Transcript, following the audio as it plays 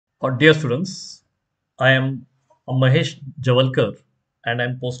Dear students, I am Mahesh Javalkar and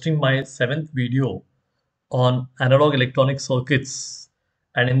I'm posting my seventh video on analog electronic circuits.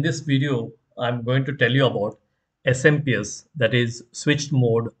 And in this video, I'm going to tell you about SMPS, that is switched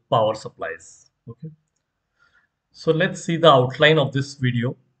mode power supplies. Okay. So let's see the outline of this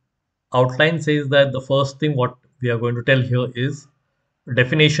video. Outline says that the first thing what we are going to tell here is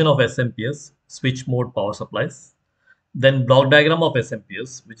definition of SMPS, switch mode power supplies. Then block diagram of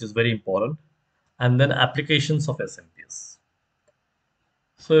SMPS, which is very important, and then applications of SMPS.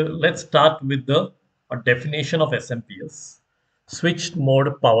 So let's start with the definition of SMPS, switched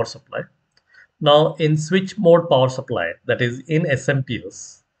mode power supply. Now in switch mode power supply, that is in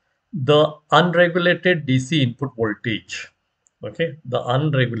SMPS, the unregulated DC input voltage, okay, the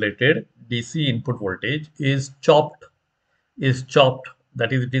unregulated DC input voltage is chopped,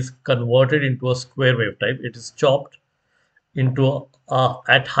 that is it is converted into a square wave type. It is chopped into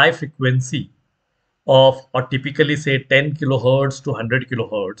at high frequency of or typically say 10 kilohertz to 100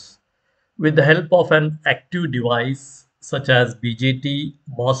 kilohertz with the help of an active device such as BJT,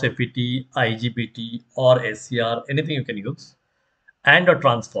 MOSFET, IGBT or SCR, anything you can use, and a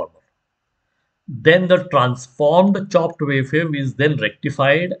transformer. Then the transformed chopped wavewave is then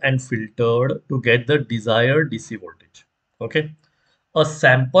rectified and filtered to get the desired DC voltage. Okay. A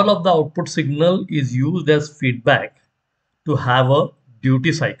sample of the output signal is used as feedback to have a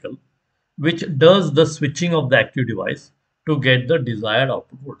duty cycle which does the switching of the active device to get the desired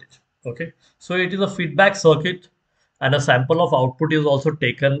output voltage. Okay, so it is a feedback circuit and a sample of output is also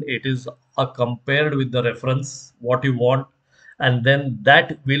taken. It is compared with the reference what you want, and then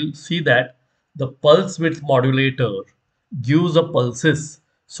that will see that the pulse width modulator gives the pulses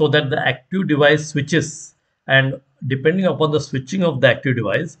so that the active device switches, and depending upon the switching of the active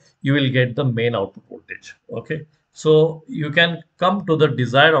device you will get the main output voltage. Okay, so you can come to the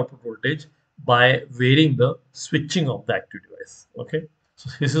desired output voltage by varying the switching of the active device. Okay, so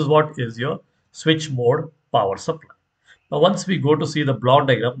this is what is your switch mode power supply. Now once we go to see the block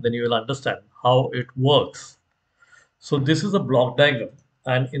diagram, then you will understand how it works. So this is a block diagram,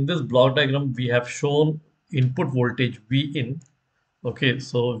 and in this block diagram we have shown input voltage V in. Okay,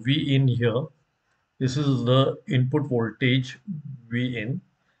 so V in here, this is the input voltage V in,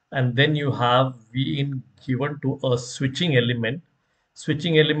 and then you have V in given to a switching element.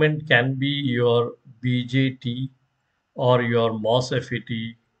 Switching element can be your BJT or your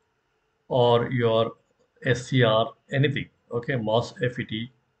MOSFET or your SCR, anything. Okay, MOSFET,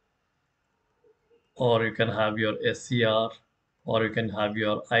 or you can have your SCR, or you can have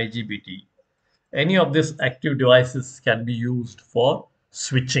your IGBT. Any of these active devices can be used for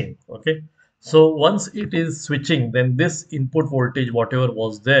switching. Okay, so once it is switching, then this input voltage whatever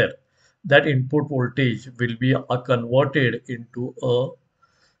was there, that input voltage will be converted into a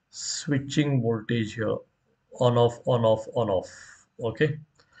switching voltage here, on off on off on off. Okay,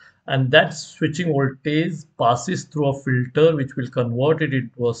 and that switching voltage passes through a filter which will convert it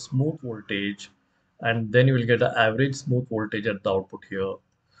into a smooth voltage, and then you will get an average smooth voltage at the output here.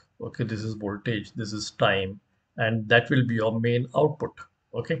 Okay, this is voltage, this is time, and that will be your main output.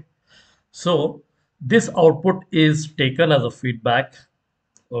 Okay, so this output is taken as a feedback.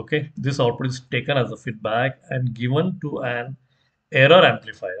 Okay, this output is taken as a feedback and given to an error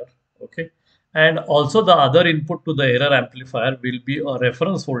amplifier. Okay, and also the other input to the error amplifier will be a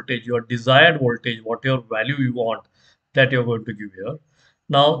reference voltage, your desired voltage, whatever value you want, that you're going to give here.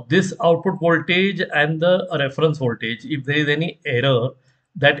 Now this output voltage and the reference voltage, if there is any error,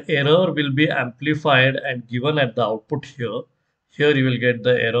 that error will be amplified and given at the output here. Here you will get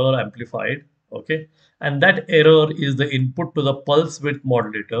the error amplified. Okay, and that error is the input to the pulse width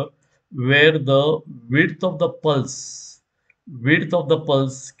modulator, where the width of the pulse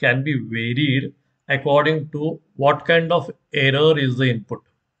can be varied according to what kind of error is the input.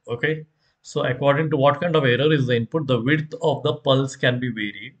 Okay, so according to what kind of error is the input, the width of the pulse can be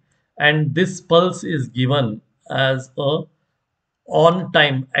varied, and this pulse is given as a on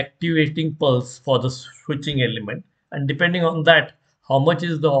time activating pulse for the switching element, and depending on that how much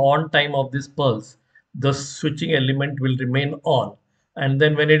is the on time of this pulse, the switching element will remain on, and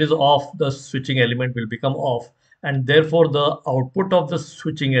then when it is off, the switching element will become off, and therefore the output of the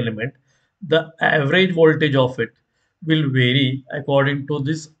switching element, the average voltage of it, will vary according to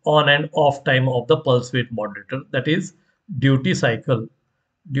this on and off time of the pulse width modulator, that is duty cycle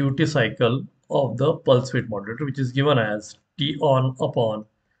duty cycle of the pulse width modulator, which is given as T on upon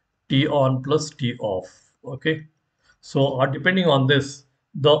T on plus T off. Okay, so depending on this,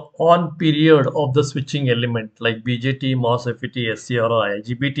 the on period of the switching element like BJT, MOSFET, SCR or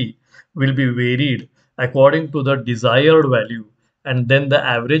IGBT will be varied according to the desired value and then the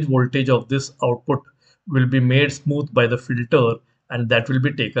average voltage of this output will be made smooth by the filter, and that will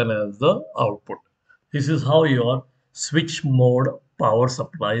be taken as the output. This is how your switch mode power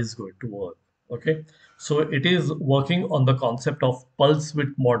supply is going to work. Okay, so it is working on the concept of pulse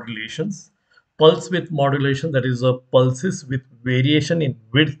width modulations. Pulse width modulation, that is a pulses with variation in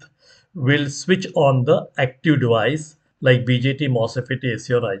width, will switch on the active device like BJT, MOSFET,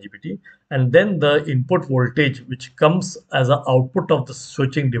 AC or IGBT, and then the input voltage which comes as an output of the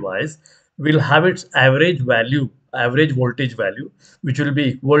switching device will have its average voltage value, which will be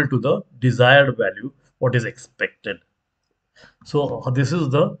equal to the desired value, what is expected. So this is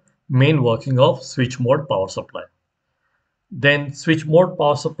the main working of switch mode power supply. Then switch mode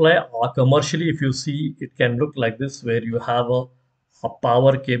power supply, commercially if you see, it can look like this, where you have a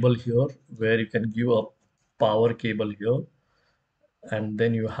power cable here, where you can give a power cable here, and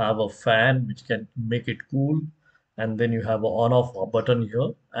then you have a fan which can make it cool, and then you have a on off button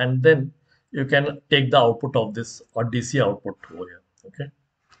here, and then you can take the output of this or DC output over here. Okay.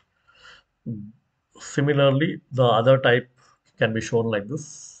 Similarly, the other type can be shown like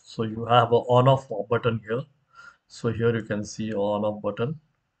this. So you have a on off button here. So here you can see on off button,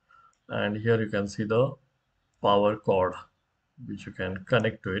 and here you can see the power cord which you can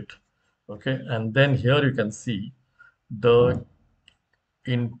connect to it. Okay, and then here you can see the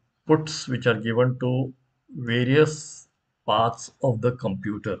inputs which are given to various parts of the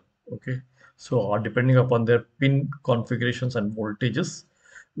computer. Okay, so depending upon their pin configurations and voltages,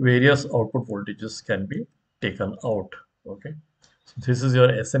 various output voltages can be taken out. Okay, so this is your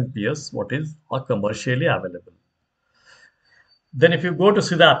SMPS, what is commercially available. Then if you go to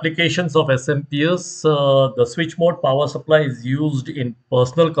see the applications of SMPS, the switch mode power supply is used in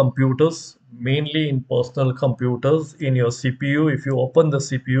personal computers, mainly in personal computers. In your CPU, if you open the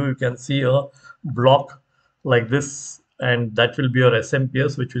CPU, you can see a block like this, and that will be your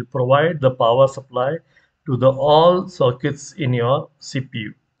SMPS, which will provide the power supply to the all circuits in your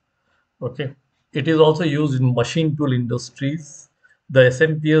CPU. Okay. It is also used in machine tool industries. The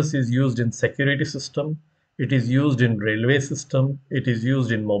SMPS is used in security system. It is used in railway system. It is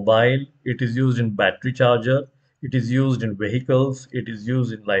used in mobile. It is used in battery charger. It is used in vehicles. It is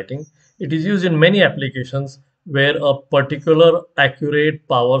used in lighting. It is used in many applications where a particular accurate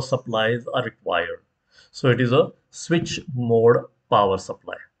power supplies are required. So it is a switch mode power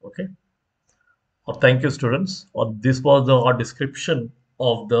supply. Okay. Thank you, students. This was the description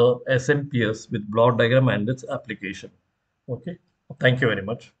of the SMPS with block diagram and its application. Okay. Thank you very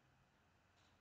much.